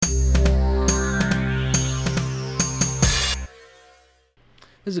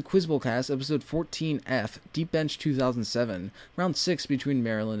This is a Quizbowl cast, episode 14F, Deep Bench 2007, round 6 between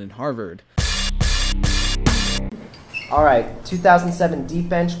Maryland and Harvard. All right, 2007 Deep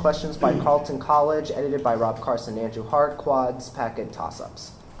Bench, questions by Carleton College, edited by Rob Carson and Andrew Hart, quads, packet,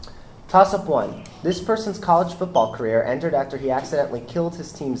 toss-ups. Toss-up 1. This person's college football career ended after he accidentally killed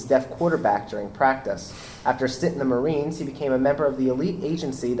his team's deaf quarterback during practice. After a stint in the Marines, he became a member of the elite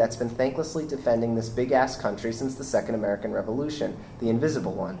agency that's been thanklessly defending this big-ass country since the Second American Revolution, the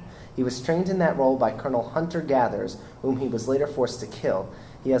Invisible One. He was trained in that role by Colonel Hunter Gathers, whom he was later forced to kill.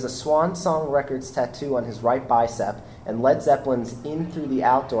 He has a Swan Song Records tattoo on his right bicep, and Led Zeppelin's In Through the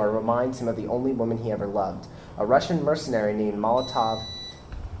Outdoor reminds him of the only woman he ever loved, a Russian mercenary named Molotov.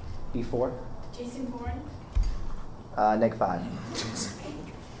 B4? Jason Bourne? Neg 5.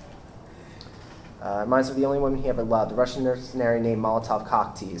 Reminds of the only woman he ever loved, a Russian mercenary named Molotov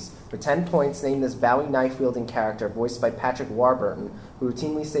Cocktease. For 10 points, name this Bowie knife-wielding character voiced by Patrick Warburton, who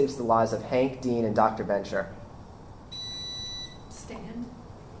routinely saves the lives of Hank, Dean, and Dr. Venture. Stan?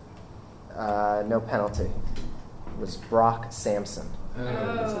 No penalty. It was Brock Sampson.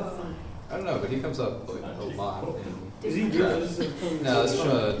 I don't know, but he comes up like a lot. Is he good? No,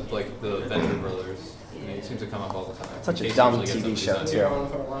 it's like the Venture Brothers. He seems to come up all the time. Such a dumb TV show, too.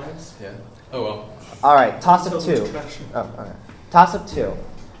 Yeah. Oh, well. All right, toss-up 2. Toss-up 2.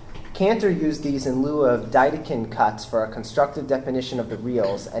 Cantor used these in lieu of Dedekind cuts for a constructive definition of the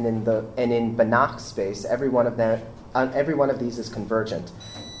reals, and in Banach space, every one of these is convergent.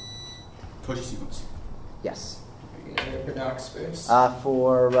 Cauchy sequence. Yes. Banach space.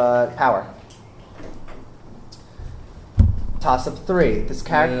 For power. Toss-up 3. This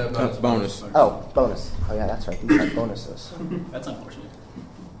character... Yeah, bonus. Oh, bonus. Oh, yeah, that's right. These have bonuses. That's unfortunate.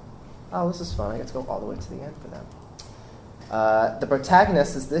 Oh, this is fun. I get to go all the way to the end for them. The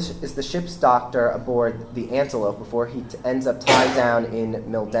protagonist is the ship's doctor aboard the Antelope before he ends up tied down in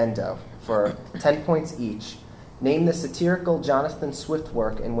Mildendo. For 10 points each, name the satirical Jonathan Swift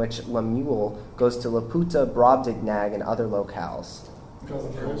work in which Lemuel goes to Laputa, Brobdingnag, and other locales.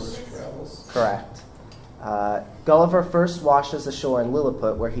 Gulliver's Travels. Correct. Gulliver first washes ashore in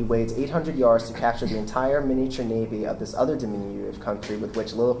Lilliput, where he wades 800 yards to capture the entire miniature navy of this other diminutive country with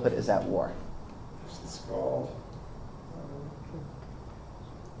which Lilliput is at war. It's called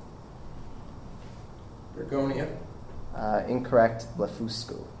Bergonia. Incorrect.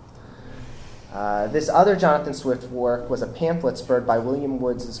 Blefuscu. This other Jonathan Swift work was a pamphlet spurred by William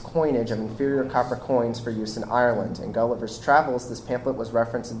Woods' coinage of inferior copper coins for use in Ireland. In Gulliver's Travels, this pamphlet was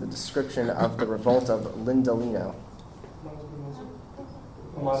referenced in the description of the revolt of Lindolino.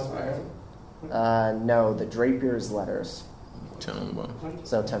 No, the Drapier's Letters. 10 on the bottom.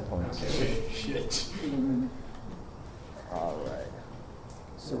 So 10 points. Shit. All right.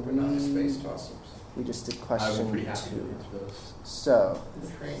 So Banach space toss-ups. we just did question 2. those. So,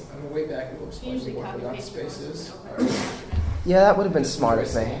 On the way back, it looks like Usually what copy Banach paste. space is. yeah, that would have been smart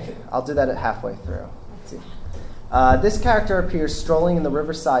of me. I'll do that at halfway through. Let's see. This character appears strolling in the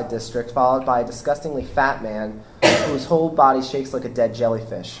Riverside district, followed by a disgustingly fat man whose whole body shakes like a dead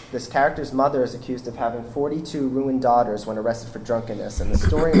jellyfish. This character's mother is accused of having 42 ruined daughters when arrested for drunkenness, and the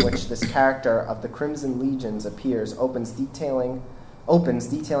story in which this character of the Crimson Legions appears opens detailing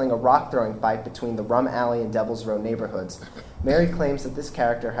a rock-throwing fight between the Rum Alley and Devil's Row neighborhoods. Mary claims that this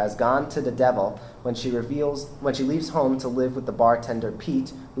character has gone to the devil when she leaves home to live with the bartender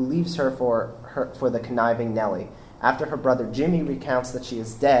Pete, who leaves her for the conniving Nellie. After her brother Jimmy recounts that she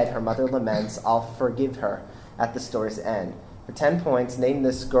is dead, her mother laments, "I'll forgive her," at the story's end. For 10 points, name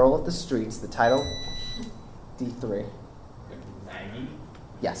this girl of the streets. The title, D3. Maggie?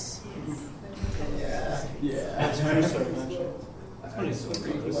 Yes. Yeah.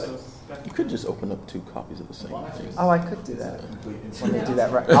 You could just open up 2 copies of the same thing. Oh, I could do that. Let me do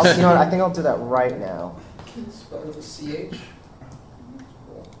that right. You know what? I think I'll do that right now. Spelled with a CH.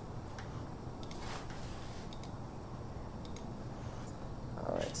 Cool.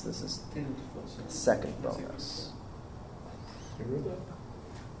 All right, so this is second bonus.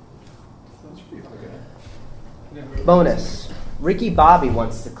 Bonus. Ricky Bobby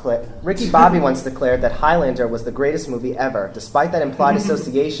once declared that Highlander was the greatest movie ever. Despite that implied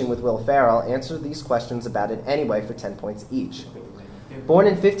association with Will Ferrell, answer these questions about it anyway for 10 points each. Born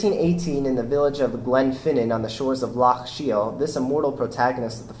in 1518 in the village of Glenfinnan on the shores of Loch Shiel, this immortal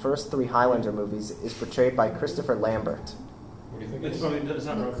protagonist of the first 3 Highlander movies is portrayed by Christopher Lambert. What do you think? It's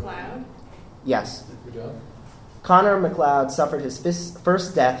not McLeod? Yes. Good job. Connor MacLeod suffered his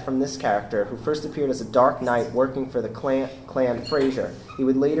first death from this character, who first appeared as a Dark Knight working for the clan Fraser. He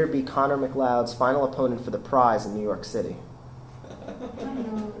would later be Connor MacLeod's final opponent for the prize in New York City. I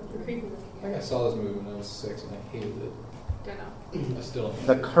don't know. I think I saw this movie when I was 6 and I hated it. Don't know. I still don't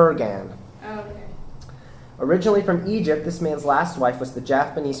The know. Kurgan. Oh, okay. Originally from Egypt, this man's last wife was the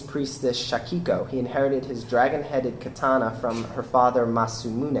Japanese priestess Shakiko. He inherited his dragon-headed katana from her father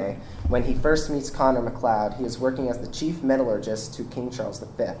Masamune. When he first meets Connor MacLeod, he is working as the chief metallurgist to King Charles V.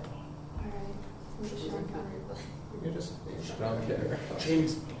 All right. Sean Connery. You're just Strong care.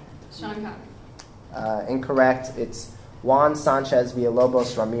 James. Sean Connery. Incorrect. It's Juan Sanchez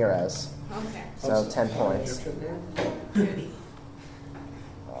Villalobos Ramirez. Okay. So 10 points. Good.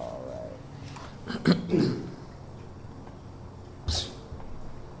 All right.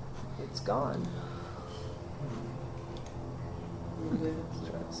 It's gone. Let's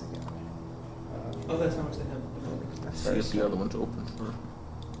try this again. Oh, that's how much they have. That's See very if the other one's open.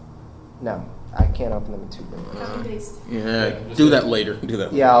 No, I can't open them in two minutes. Copy paste. Yeah, just do do that it. later. Do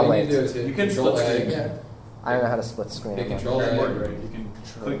that. Yeah, I'll All you wait. need to do is hit You can Control split A. screen. I don't know how to split screen. Hit I'm not- Control A. You can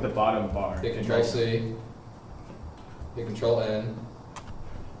click the bottom bar. Hit Control C. Hit Control N.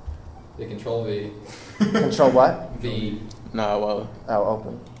 Hit Control V. Control what? V. Nah, well, Oh,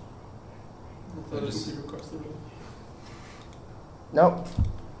 open. So just Nope.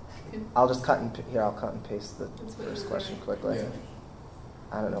 Good. I'll just cut and here. I'll cut and paste the That's what first you question were quickly. yeah.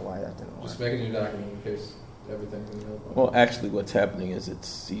 I don't know why that didn't work. Just make a new document in case everything's in the middle. well, actually, what's happening is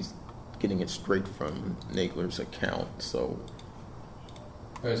he's getting it straight from Nagler's account. So,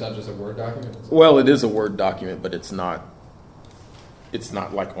 Oh, it's not just a Word document? well, it is a Word document, but it's not. It's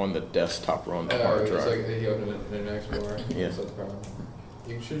not like on the desktop or on the Oh, hard it's drive. like he opened it in an Explorer. Yeah. That's the problem.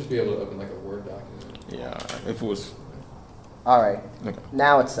 You should just be able to open like a Word document. Yeah, if it was. All right. Okay.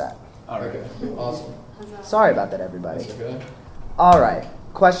 Now it's set. Okay, awesome. Huzzah. Sorry about that, everybody. That's okay. All right.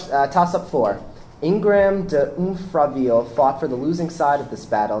 Toss up 4. Ingram de Umfraville fought for the losing side of this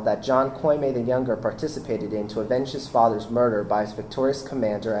battle that John Coime the Younger participated in to avenge his father's murder by his victorious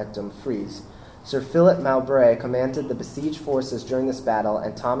commander at Dumfries. Sir Philip Mowbray commanded the besieged forces during this battle,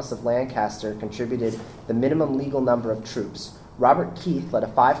 and Thomas of Lancaster contributed the minimum legal number of troops. Robert Keith led a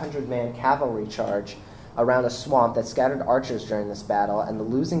 500-man cavalry charge around a swamp that scattered archers during this battle, and the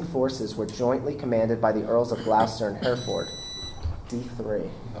losing forces were jointly commanded by the Earls of Gloucester and Hereford. D3.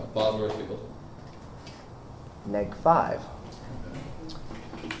 Bosworth Field. Neg 5.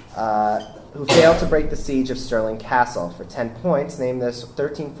 Who failed to break the siege of Stirling Castle. For 10 points, name this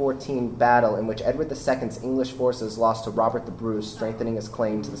 1314 battle in which Edward II's English forces lost to Robert the Bruce, strengthening his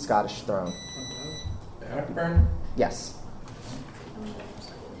claim to the Scottish throne. Blackburn. Yes.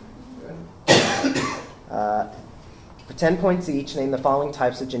 For 10 points each, name the following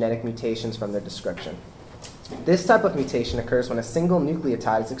types of genetic mutations from their description. This type of mutation occurs when a single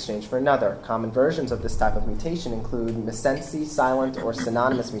nucleotide is exchanged for another. Common versions of this type of mutation include missense, silent, or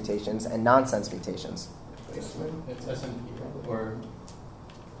synonymous mutations, and nonsense mutations. It's SNP probably. Or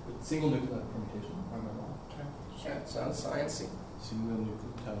single nucleotide permutation. Yeah, it sounds sciencey. Single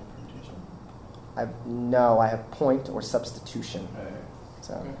nucleotide permutation. I have point or substitution. Okay.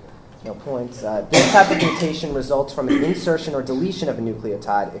 So, no points. This type of mutation results from an insertion or deletion of a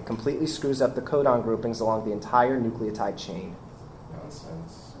nucleotide. It completely screws up the codon groupings along the entire nucleotide chain.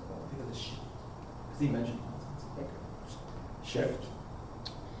 Nonsense. Because he mentioned nonsense. Okay. Shift.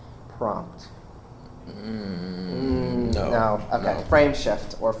 Prompt. No. No. Okay. No. Frame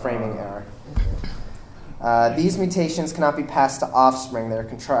shift or framing error. These mutations cannot be passed to offspring. They are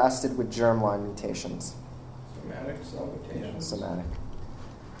contrasted with germline mutations. Somatic cell mutations. Somatic.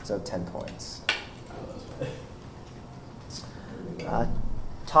 So 10 points.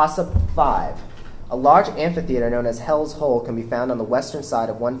 Toss-up 5. A large amphitheater known as Hell's Hole can be found on the western side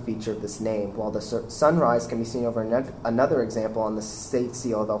of one feature of this name, while the sunrise can be seen over another example on the state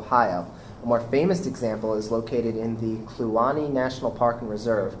seal of Ohio. A more famous example is located in the Kluane National Park and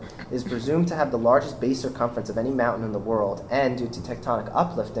Reserve. It is presumed to have the largest base circumference of any mountain in the world, and due to tectonic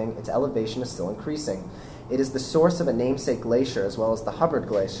uplifting, its elevation is still increasing. It is the source of a namesake glacier as well as the Hubbard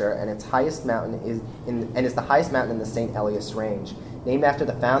Glacier, and its highest mountain is the highest mountain in the St. Elias Range, named after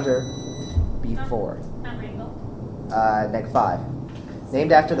the founder. B4. Mount Rainbow. Neg 5.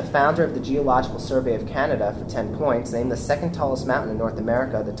 Named after the founder of the Geological Survey of Canada for 10 points. Name the second tallest mountain in North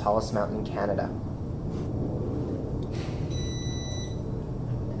America, the tallest mountain in Canada.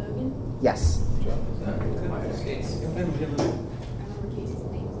 Logan. Yes. I remember Casey's name.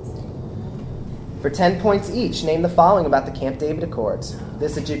 For 10 points each, name the following about the Camp David Accords.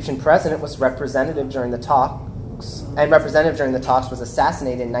 This Egyptian president was representative during the talks was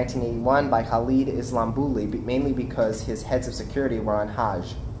assassinated in 1981 by Khalid Islambouli, mainly because his heads of security were on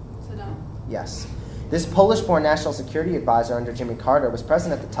Hajj. Saddam. Yes. This Polish-born national security advisor under Jimmy Carter was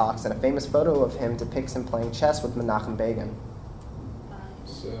present at the talks, and a famous photo of him depicts him playing chess with Menachem Begin.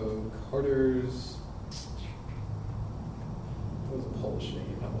 So Carter's Polish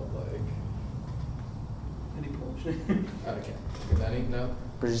name. How about like? Any Polish? I can't think of any. No.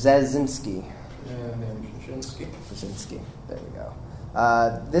 Brzezinski. Brzezinski. Brzezinski. There we go.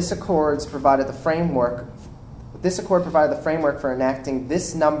 This accord provided the framework for enacting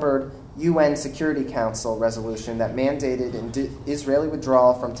this numbered UN Security Council resolution that mandated Israeli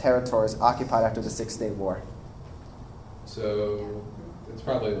withdrawal from territories occupied after the Six-Day War. So it's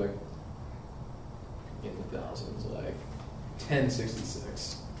probably like in the thousands, like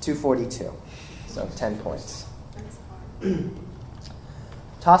 1066. 242. So 10 points. That's hard.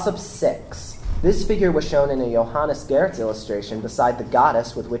 Toss-up 6. This figure was shown in a Johannes Gertz illustration beside the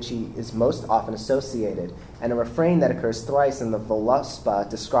goddess with which he is most often associated, and a refrain that occurs thrice in the Voluspa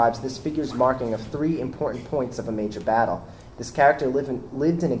describes this figure's marking of 3 important points of a major battle. This character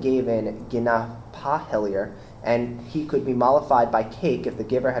lived in a cave in Ginapahelier, and he could be mollified by cake if the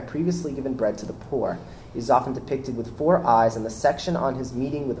giver had previously given bread to the poor. He is often depicted with 4 eyes, and the section on his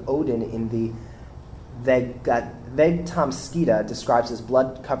meeting with Odin in the Vegtamskita describes his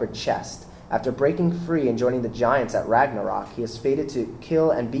blood-covered chest. After breaking free and joining the giants at Ragnarok, he is fated to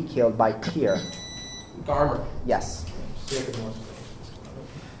kill and be killed by Tyr. Garmer. Yes. Second one.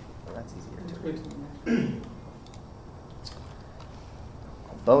 That's easier too.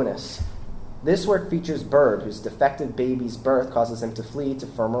 Bonus. This work features Bird, whose defective baby's birth causes him to flee to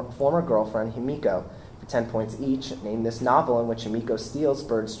former girlfriend Himiko. For 10 points each, name this novel in which Himiko steals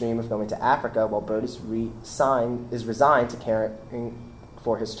Bird's dream of going to Africa while Bird is resigned to caring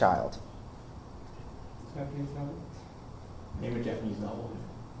for his child. Japanese novel? Name a Japanese novel.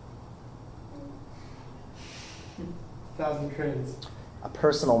 1,000 Cranes. A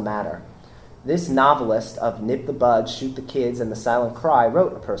Personal Matter. This novelist of Nip the Bud, Shoot the Kids, and The Silent Cry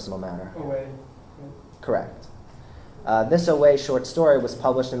wrote A Personal Matter. Away. Correct. This Away short story was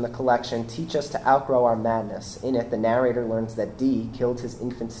published in the collection Teach Us to Outgrow Our Madness. In it, the narrator learns that D killed his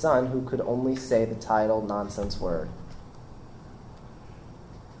infant son who could only say the title nonsense word.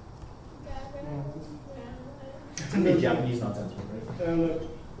 It's going to be Japanese nonsense, right?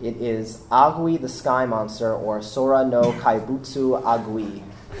 It is Agui the Sky Monster, or Sora no Kaibutsu Agui.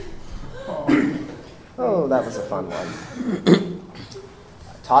 Oh, that was a fun one.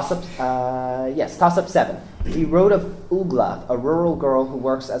 Toss-up 7. He wrote of Ugla, a rural girl who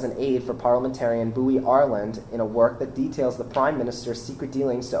works as an aide for parliamentarian Bowie Arland in a work that details the Prime Minister's secret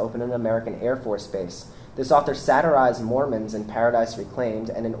dealings to open an American Air Force base. This author satirized Mormons in Paradise Reclaimed,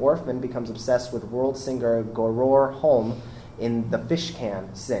 and an orphan becomes obsessed with world singer Goror Holm in The Fish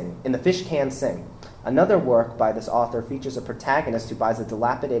Can Sing. Another work by this author features a protagonist who buys a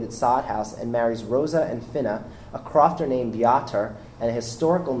dilapidated sod house and marries Rosa and Finna, a crofter named Beatar, and a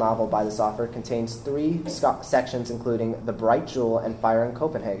historical novel by this author contains 3 sections including The Bright Jewel and Fire in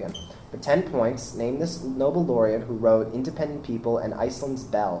Copenhagen. For 10 points, name this Nobel laureate who wrote Independent People and Iceland's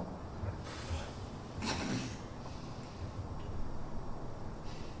Bell.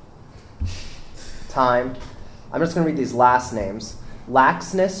 Time. I'm just going to read these last names.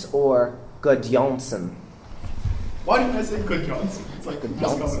 Laxness or Gudjonsson. Why did I say Good Johnson? It's like Good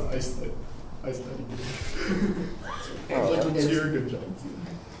Moscow Johnson. and Iceland. Iceland. Oh, Like it's- Dear Good Johnson.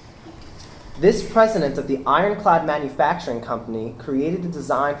 This president of the Ironclad Manufacturing Company created a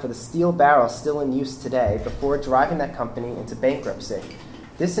design for the steel barrel still in use today before driving that company into bankruptcy.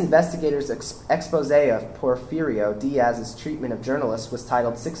 This investigator's expose of Porfirio Diaz's treatment of journalists was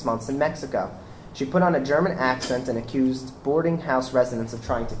titled 6 Months in Mexico. She put on a German accent and accused boarding house residents of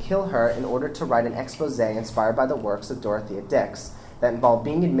trying to kill her in order to write an expose inspired by the works of Dorothea Dix that involved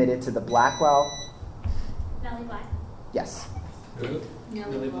being admitted to the Blackwell... Nellie Bly. Yes, Who?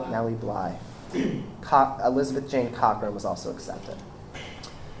 Nellie Bly. Nellie Bly. Elizabeth Jane Cochran was also accepted.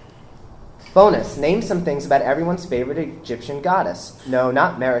 Bonus. Name some things about everyone's favorite Egyptian goddess. No,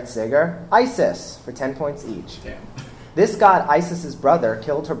 not Meretziger. Isis, for 10 points each. Damn. This god, Isis's brother,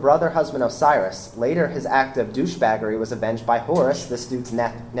 killed her brother husband Osiris. Later, his act of douchebaggery was avenged by Horus, this dude's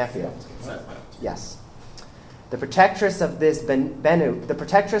nephew. Yes. The protectress of the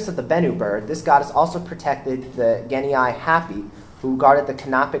Bennu bird, this goddess also protected the Genii Happy, who guarded the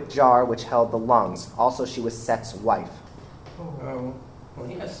canopic jar which held the lungs. Also, she was Set's wife. Well,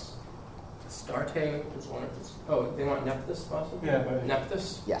 yes. Astarte was one of his. Oh, they want Nephthys possibly? Yeah, but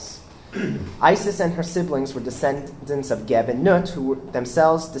Nephthys? Yes. Isis and her siblings were descendants of Geb and Nut, who were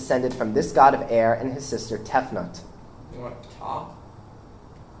themselves descended from this god of air and his sister Tefnut. You want Ta?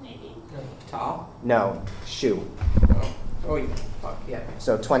 Maybe. No. Ta? No, Shu. No. Oh, yeah. Fuck, yeah.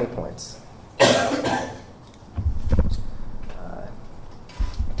 So 20 points.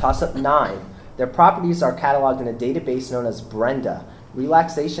 Toss-up 9. Their properties are cataloged in a database known as Brenda.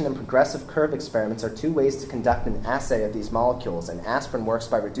 Relaxation and progressive curve experiments are two ways to conduct an assay of these molecules, and aspirin works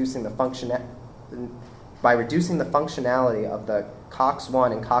by reducing the functionality of the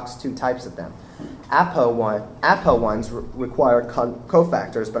COX-1 and COX-2 types of them. APO ones require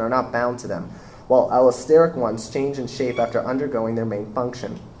cofactors but are not bound to them, while allosteric ones change in shape after undergoing their main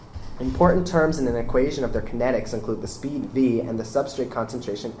function. Important terms in an equation of their kinetics include the speed v and the substrate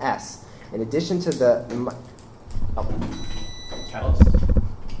concentration s. In addition to the... Catalyst?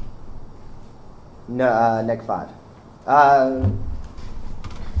 No, neg 5.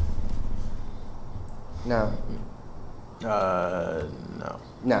 No. No.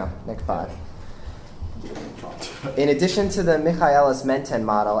 No, neg 5. In addition to the Michaelis-Menten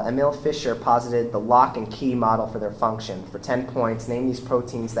model, Emil Fischer posited the lock and key model for their function. For 10 points, name these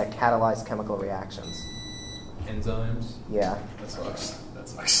proteins that catalyze chemical reactions. Enzymes. Yeah. That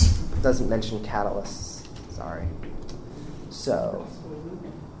sucks. Doesn't mention catalysts. Sorry. So,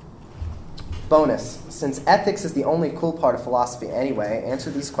 bonus. Since ethics is the only cool part of philosophy anyway, answer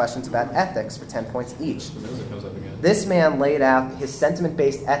these questions about ethics for 10 points each. The music comes up again. This man laid out his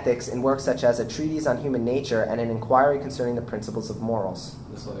sentiment-based ethics in works such as A Treatise on Human Nature and An Inquiry Concerning the Principles of Morals.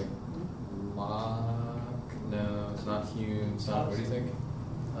 It's like Locke. No, it's not Hume. It's not. What do you think?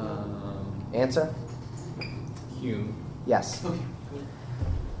 Answer? Hume. Yes.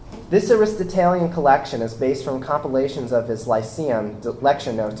 This Aristotelian collection is based from compilations of his Lyceum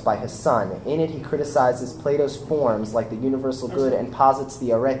lecture notes by his son. In it, he criticizes Plato's forms like the universal good and posits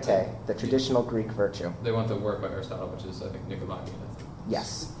the arete, the traditional Greek virtue. They want the work by Aristotle, which is I think Nicomachean.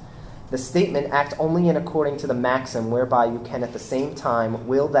 Yes. The statement act only in according to the maxim whereby you can at the same time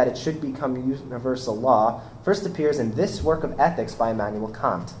will that it should become universal law first appears in this work of ethics by Immanuel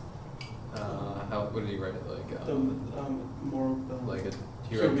Kant. What did he write it like? Like a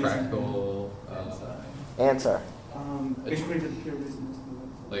Pure hero reason practical. Answer. Basically, the pure reason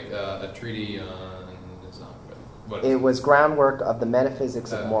Like a treaty on. It's not good. What? It was groundwork of the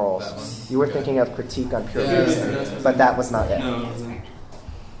metaphysics of That morals. one? You were Okay. thinking of critique on pure Yeah, reason, yeah. but that was not it. No, it wasn't.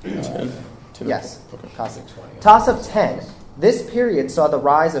 10. Yes. Okay. Toss up 10. This period saw the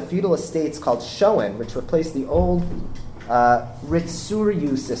rise of feudal estates called shoen, which replaced the old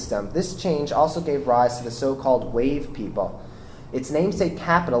Ritsuryu system. This change also gave rise to the so-called wave people. Its namesake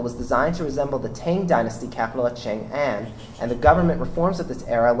capital was designed to resemble the Tang dynasty capital at Chang'an, and the government reforms of this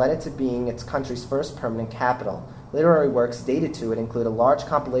era led it to being its country's first permanent capital. Literary works dated to it include a large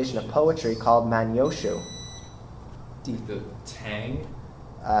compilation of poetry called Manyoshu. The Tang.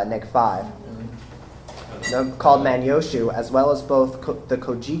 Neg 5. Called Manyoshu, as well as both the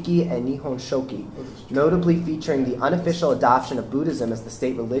Kojiki and Nihon Shoki, notably featuring the unofficial adoption of Buddhism as the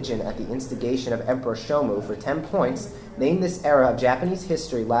state religion at the instigation of Emperor Shomu. For 10 points, name this era of Japanese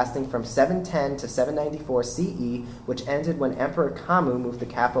history lasting from 710 to 794 CE, which ended when Emperor Kamu moved the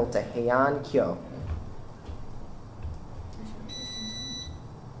capital to Heian-kyo.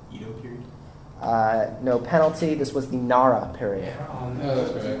 Edo period? No penalty. This was the Nara period. No,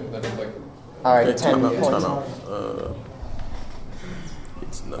 that's right. That is like. All right, Okay, 10 time out, points. time out.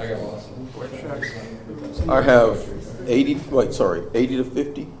 It's I not. got lost. I have 80 to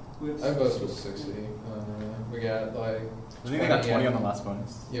 50. I voted was 60. We got like. I think they got 20 on the last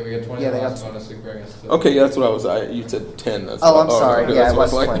bonus. Yeah, we got 20 Yeah, on the they last got bonus to bring us to. Okay, yeah, that's what you said 10. That's Oh, what- I'm sorry. okay, Yeah, that's it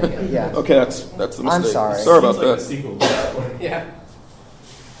what was I 20. Yeah. Okay, that's the mistake. I'm sorry. Sorry about Seems like that. the sequel. Yeah.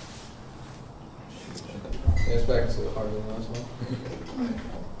 It's back to harder than the last one.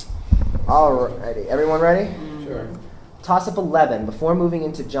 Alrighty, everyone ready? Sure. Toss up 11. Before moving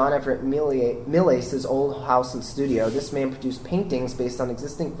into John Everett Millace's old house and studio, this man produced paintings based on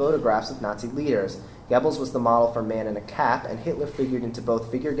existing photographs of Nazi leaders. Goebbels was the model for Man in a Cap, and Hitler figured into both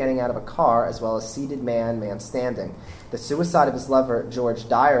figure getting out of a car as well as seated man, man standing. The suicide of his lover, George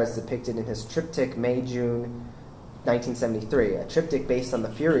Dyer, is depicted in his triptych May-June 1973. A triptych based on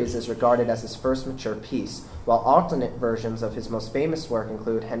the Furies is regarded as his first mature piece, while alternate versions of his most famous work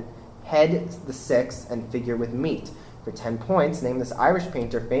include Head the Sixth and Figure with Meat. For 10 points, name this Irish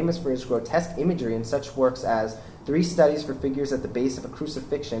painter famous for his grotesque imagery in such works as 3 Studies for Figures at the Base of a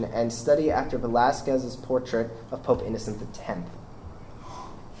Crucifixion and Study after Velázquez's portrait of Pope Innocent X.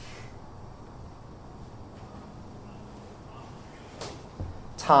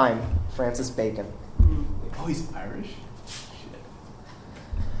 Time, Francis Bacon. Oh, he's Irish? Shit.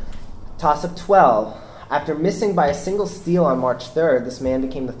 Toss up 12. After missing by a single steal on March 3rd, this man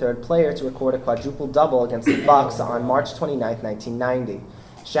became the 3rd player to record a quadruple double against the Bucks on March 29, 1990.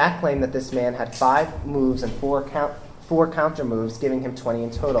 Shaq claimed that this man had 5 moves and 4 counter moves, giving him 20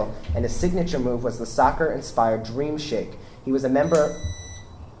 in total, and his signature move was the soccer-inspired Dream Shake. He was a member...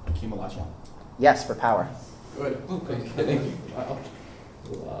 Hakeem Olajuwon. Yes, for power. Good. Are you kidding? Wow.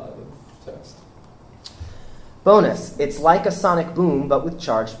 a lot of text. Bonus, it's like a sonic boom, but with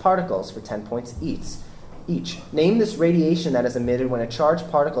charged particles for 10 points each. Name this radiation that is emitted when a charged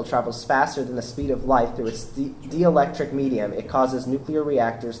particle travels faster than the speed of light through its dielectric medium. It causes nuclear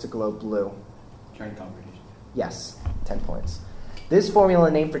reactors to glow blue. Cherenkov radiation. Yes, 10 points. This formula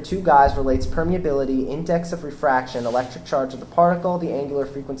named for two guys relates permeability, index of refraction, electric charge of the particle, the angular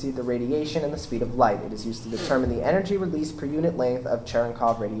frequency of the radiation, and the speed of light. It is used to determine the energy released per unit length of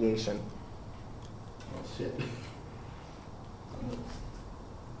Cherenkov radiation. Oh, shit.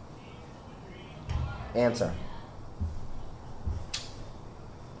 Answer.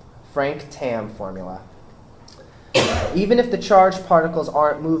 Frank Tam formula. Even if the charged particles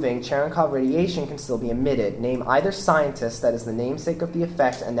aren't moving, Cherenkov radiation can still be emitted. Name either scientist that is the namesake of the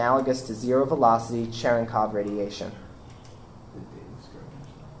effect analogous to zero velocity Cherenkov radiation.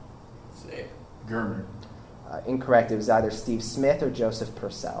 Say Germer. Incorrect. It was either Steve Smith or Joseph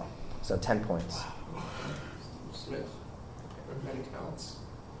Purcell. So 10 points. Smith. Many talents.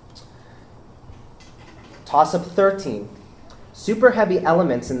 Toss-up 13. Super heavy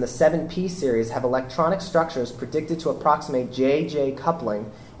elements in the 7p series have electronic structures predicted to approximate JJ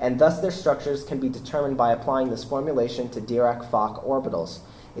coupling, and thus their structures can be determined by applying this formulation to Dirac-Fock orbitals.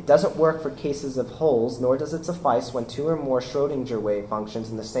 It doesn't work for cases of holes, nor does it suffice when two or more Schrodinger wave functions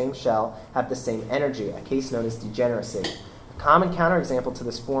in the same shell have the same energy, a case known as degeneracy. A common counterexample to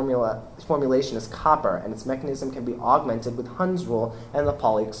this formulation is copper, and its mechanism can be augmented with Hund's rule and the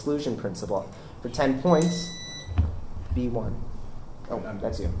Pauli exclusion principle. For 10 points, B1. Oh,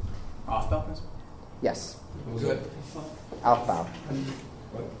 that's you. Off-bow principle? Yes. Good. Aufbau.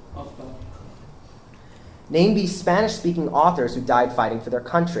 Off-bow. Name these Spanish-speaking authors who died fighting for their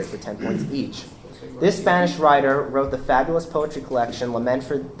country for 10 points each. This Spanish writer wrote the fabulous poetry collection Lament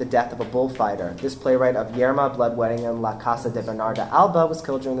for the Death of a Bullfighter. This playwright of Yerma, Bloodwedding, and La Casa de Bernarda Alba was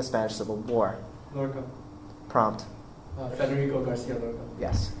killed during the Spanish Civil War. Lorca. Prompt. Federico Garcia Lorca.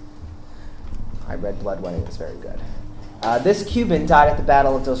 Yes. I read Bloodwedding. It's very good. This Cuban died at the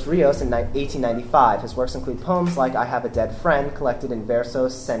Battle of Dos Rios in 1895. His works include poems like I Have a Dead Friend, collected in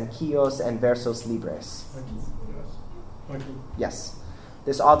Versos Sencillos and Versos Libres. Yes.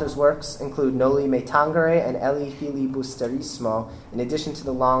 This author's works include Noli Me Tangere and El Filibusterismo, in addition to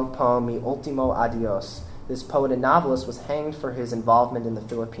the long poem Mi Ultimo Adios. This poet and novelist was hanged for his involvement in the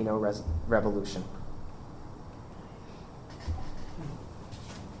Filipino Revolution.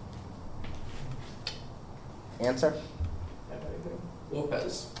 Answer?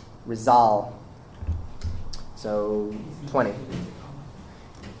 Lopez. Rizal. So 20.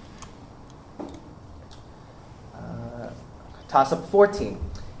 Toss-up 14.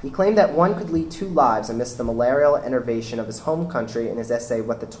 He claimed that one could lead two lives amidst the malarial enervation of his home country in his essay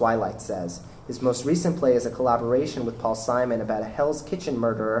What the Twilight Says. His most recent play is a collaboration with Paul Simon about a Hell's Kitchen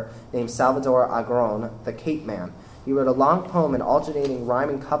murderer named Salvador Agron, the Cape Man. He wrote a long poem in alternating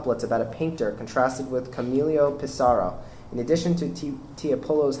rhyming couplets about a painter contrasted with Camilio Pissarro. In addition to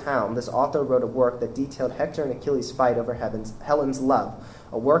Tiepolo's Hound, this author wrote a work that detailed Hector and Achilles' fight over Helen's love,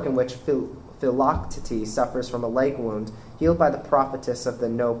 a work in which Philoctete suffers from a leg wound, healed by the prophetess of the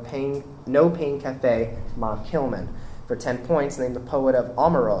No Pain Cafe, Ma Kilman. For 10 points, name the poet of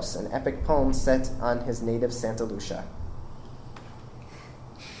Omeros, an epic poem set on his native Santa Lucia.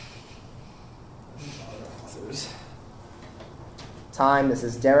 Time, this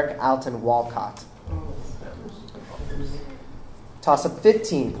is Derek Alton Walcott. Toss-up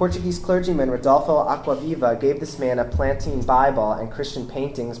 15. Portuguese clergyman Rodolfo Aquaviva gave this man a Plantine Bible and Christian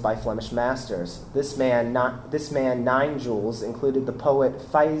paintings by Flemish masters. This man, 9 jewels, included the poet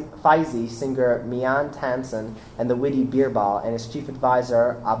Faizi, singer Mian Tansen, and the witty Birbal, and his chief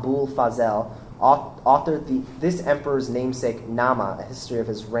advisor, Abul Fazel, authored this emperor's namesake Nama, a history of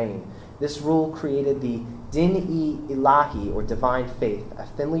his reign. This rule created the Din-e-Ilahi, or divine faith, a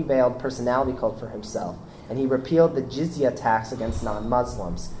thinly veiled personality cult for himself, and he repealed the jizya tax against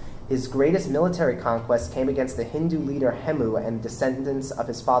non-Muslims. His greatest military conquest came against the Hindu leader Hemu and descendants of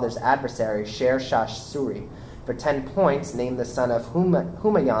his father's adversary, Sher Shah Suri. For 10 points, name the son of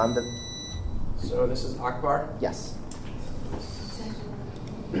Humayun. So this is Akbar? Yes.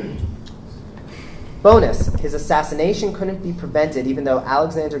 Bonus, his assassination couldn't be prevented even though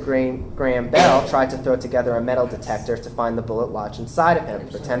Alexander Graham Bell tried to throw together a metal detector to find the bullet lodged inside of him.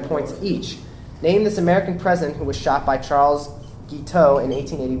 For 10 points each. Name this American president who was shot by Charles Guiteau in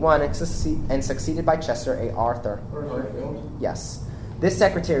 1881 and succeeded by Chester A. Arthur. Garfield? Yes. This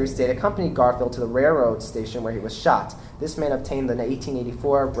Secretary of State accompanied Garfield to the railroad station where he was shot. This man obtained the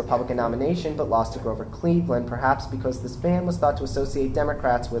 1884 Republican nomination but lost to Grover Cleveland, perhaps because this man was thought to associate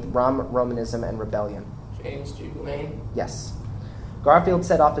Democrats with Romanism and rebellion. James G. Blaine? Yes. Garfield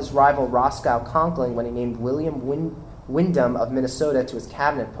set off his rival Roscoe Conkling when he named William Wyndham of Minnesota to his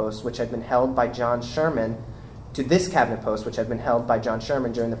cabinet post, which had been held by John Sherman, during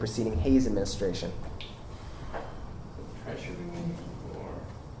the preceding Hayes administration.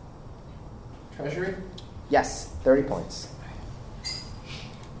 Treasury? Yes, 30 points.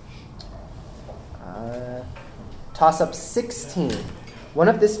 Toss-up 16. One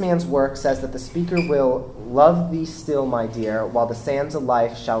of this man's works says that the speaker will love thee still, my dear, while the sands of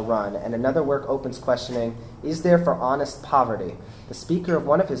life shall run, and another work opens questioning, is there for honest poverty? The speaker of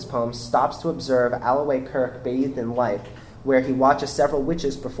one of his poems stops to observe Alloway Kirk bathed in light, where he watches several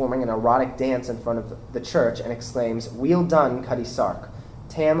witches performing an erotic dance in front of the church and exclaims, "Weel done, Cuddy Sark,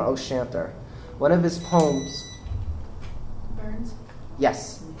 Tam O'Shanter." One of his poems... Burns?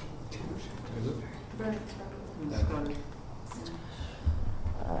 Yes. Burns, probably.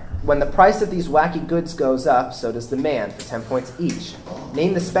 When the price of these wacky goods goes up, so does demand, for 10 points each.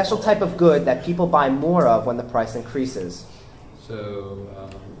 Name the special type of good that people buy more of when the price increases. So,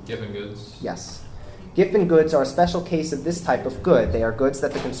 given goods. Yes. Giffen goods are a special case of this type of good. They are goods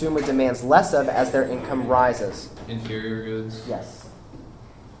that the consumer demands less of as their income rises. Inferior goods. Yes.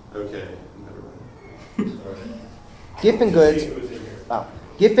 Okay, never mind. Giffen goods...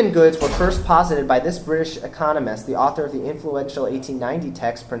 Giffen goods were first posited by this British economist, the author of the influential 1890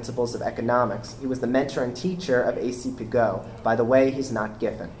 text Principles of Economics. He was the mentor and teacher of A.C. Pigot. By the way, he's not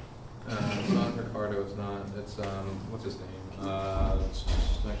Giffen. It's not Ricardo. It's not. It's what's his name?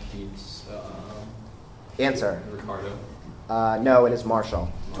 Next Keats. Answer. Ricardo. No, it is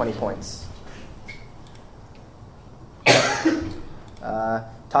Marshall. 20 points.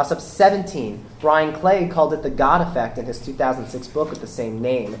 Toss-up 17. Brian Clay called it the God effect in his 2006 book with the same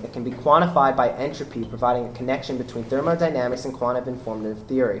name. It can be quantified by entropy, providing a connection between thermodynamics and quantum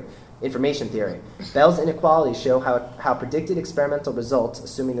information theory. Bell's inequalities show how predicted experimental results,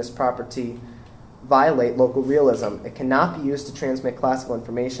 assuming this property, violate local realism. It cannot be used to transmit classical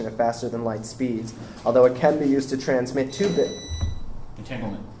information at faster than light speeds, although it can be used to transmit 2-bit...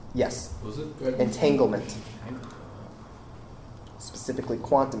 Entanglement. Yes. Was it? Entanglement. Specifically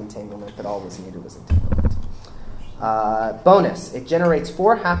quantum entanglement, but all was needed was entanglement. Bonus. It generates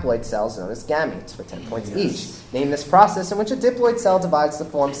 4 haploid cells known as gametes for 10 points each. Name this process in which a diploid cell divides to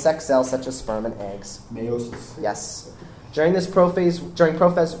form sex cells such as sperm and eggs. Meiosis. Yes. During prophase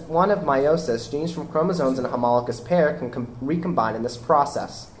 1 of meiosis, genes from chromosomes in a homologous pair can recombine in this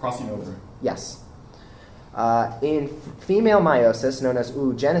process. Crossing over. Yes. In female meiosis, known as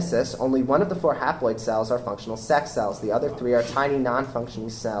oogenesis, only one of the 4 haploid cells are functional sex cells. The other 3 are tiny non-functioning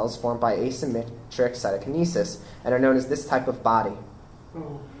cells formed by asymmetric cytokinesis and are known as this type of body.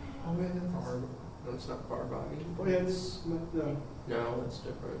 No, it's not bar body. Oh, yeah, this, no. No, that's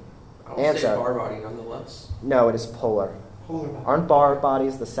different. I will Answer. say bar body nonetheless. No, it is polar. Polar body. Aren't bar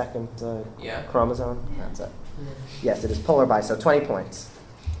bodies the second Yeah. chromosome? That's it. Yes, it is polar body, so 20 points.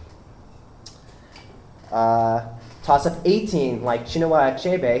 Toss-up 18, like Chinua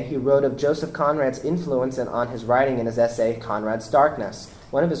Achebe, he wrote of Joseph Conrad's influence on his writing in his essay, Conrad's Darkness.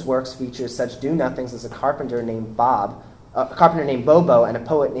 One of his works features such do-nothings as a carpenter named Bobo and a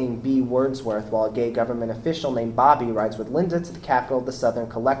poet named B. Wordsworth, while a gay government official named Bobby rides with Linda to the capital of the Southern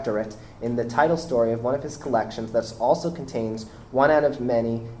Collectorate in the title story of one of his collections that also contains One Out of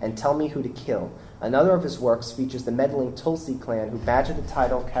Many and Tell Me Who to Kill. Another of his works features the meddling Tulsi clan who badgered the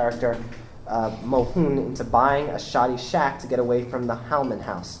title character Mohun into buying a shoddy shack to get away from the Halman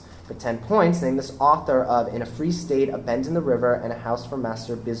house. For 10 points, name this author of In a Free State, A Bend in the River, and A House for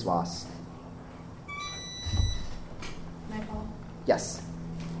Master Biswas. Nightfall. Yes.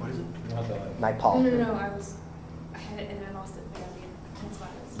 What is it? Not that. Nightfall. No, I had it and then I lost it. That's why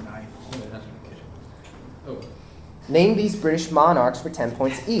I was... Oh. Name these British monarchs for 10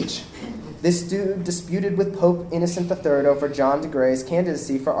 points each. This dude disputed with Pope Innocent III over John de Grey's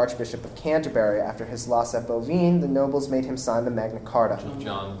candidacy for Archbishop of Canterbury. After his loss at Bouvines, the nobles made him sign the Magna Carta.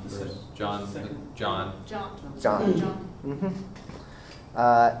 John. Mm-hmm.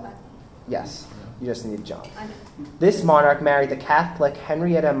 Yes, you just need John. I know. This monarch married the Catholic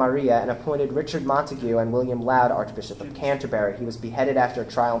Henrietta Maria and appointed Richard Montague and William Laud Archbishop of Canterbury. He was beheaded after a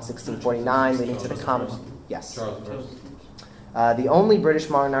trial in 1649, leading to the Commonwealth. Yes. Charles I. The only British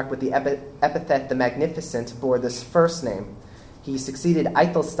monarch with the epithet the Magnificent bore this first name. He succeeded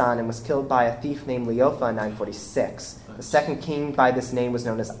Aethelstan and was killed by a thief named Leofa in 946. The second king by this name was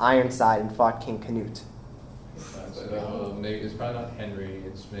known as Ironside and fought King Canute. Maybe it's probably not Henry.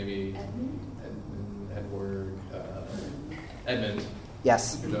 It's maybe Edward. Edmund.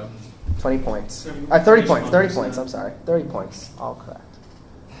 Yes. Good job. 20 points. 30 points. 30 points. I'm sorry. 30 points. All correct.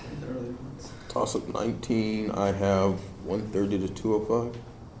 Toss up 19. I have 130 to 205. Okay.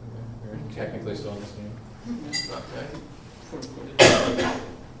 You're technically still in this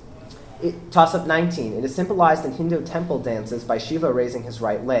game. Toss up 19. It is symbolized in Hindu temple dances by Shiva raising his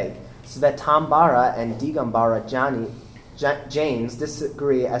right leg. Svetambara and Digambara Jains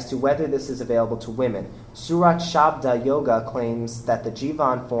disagree as to whether this is available to women. Surat Shabda Yoga claims that the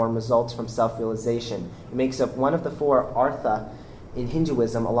Jivan form results from self-realization. It makes up one of the four artha in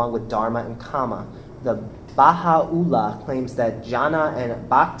Hinduism along with Dharma and Kama. The Baha'u'llah claims that jnana and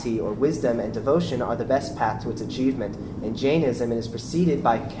bhakti, or wisdom and devotion, are the best path to its achievement. In Jainism, it is preceded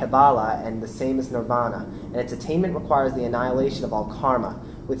by Kabbalah and the same as nirvana, and its attainment requires the annihilation of all karma.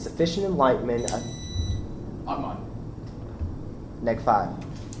 With sufficient enlightenment... Neg 5.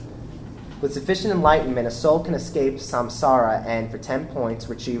 With sufficient enlightenment, a soul can escape samsara and, for 10 points,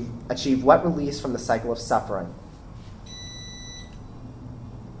 achieve what release from the cycle of suffering?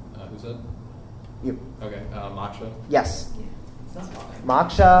 Who's that? You. Okay, Moksha. Yes.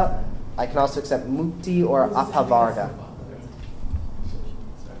 Moksha, I can also accept mukti or apavarga.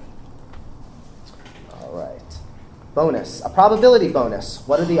 All right. Bonus. A probability bonus.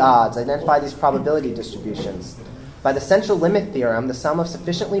 What are the odds? Identify these probability distributions. By the central limit theorem, the sum of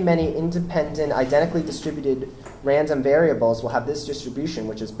sufficiently many independent, identically distributed random variables will have this distribution,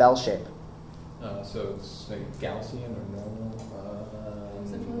 which is bell-shaped. So it's like Gaussian or normal?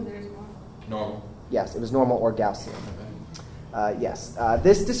 There's one. Normal. Yes, it was normal or Gaussian. Yes.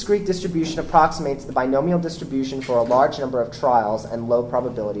 This discrete distribution approximates the binomial distribution for a large number of trials and low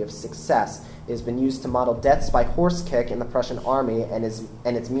probability of success. It has been used to model deaths by horse kick in the Prussian army, and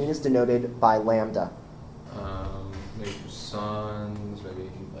its mean is denoted by lambda. Maybe Poissons, maybe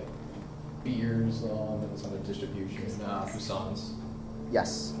like Beers and some other distribution. Poissons.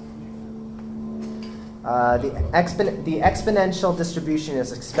 Yes. The exponential distribution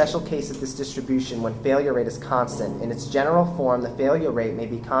is a special case of this distribution when failure rate is constant. In its general form, the failure rate may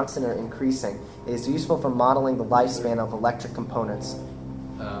be constant or increasing. It is useful for modeling the lifespan of electric components.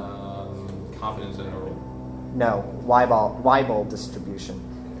 Confidence interval. No, Weibull distribution.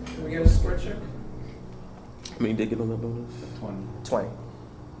 Can we get a score check? How many did you get on that bonus? 20.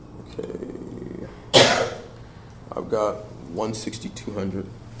 Okay. I've got 160, 200.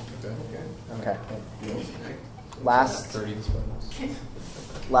 Okay. Last 30 this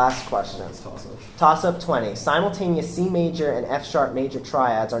bonus. Last question. Toss up 20. Simultaneous C major and F sharp major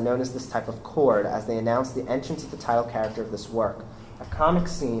triads are known as this type of chord, as they announce the entrance of the title character of this work. A comic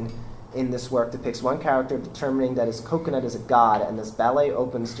scene in this work depicts one character determining that his coconut is a god, and this ballet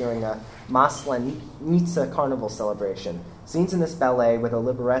opens during a Maslenitsa carnival celebration. Scenes in this ballet, with a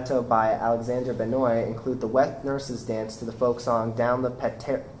libretto by Alexander Benoit, include the wet nurse's dance to the folk song Down the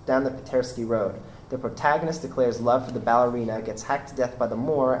Petersky Road. The protagonist declares love for the ballerina, gets hacked to death by the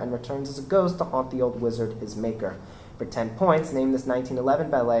Moor, and returns as a ghost to haunt the old wizard, his maker. For 10 points, name this 1911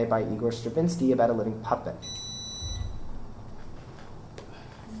 ballet by Igor Stravinsky about a living puppet.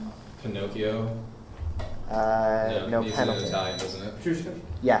 Pinocchio. No he's penalty. in Italian, isn't it?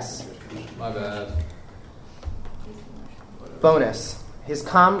 Yes. My bad. Bonus. His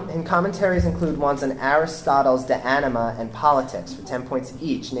commentaries include ones on Aristotle's De Anima and Politics for 10 points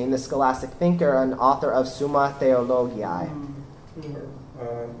each. Name the scholastic thinker and author of Summa Theologiae.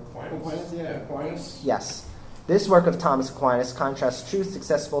 Aquinas. Yes. This work of Thomas Aquinas contrasts truths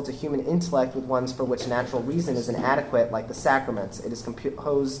accessible to human intellect with ones for which natural reason is inadequate, like the sacraments.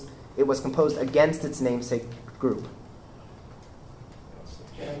 It was composed against its namesake group.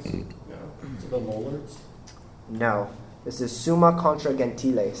 The Lollards? No. This is Summa contra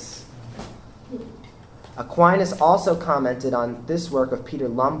Gentiles. Aquinas also commented on this work of Peter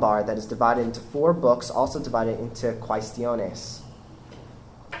Lombard that is divided into 4 books, also divided into Quaestiones.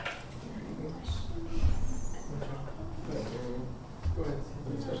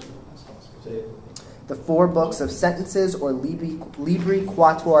 The 4 books of sentences, or Libri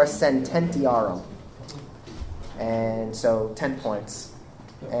Quatuor Sententiarum. And so 10 points.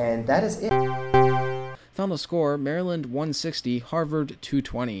 And that is it. Final score, Maryland 160, Harvard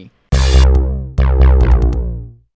 220.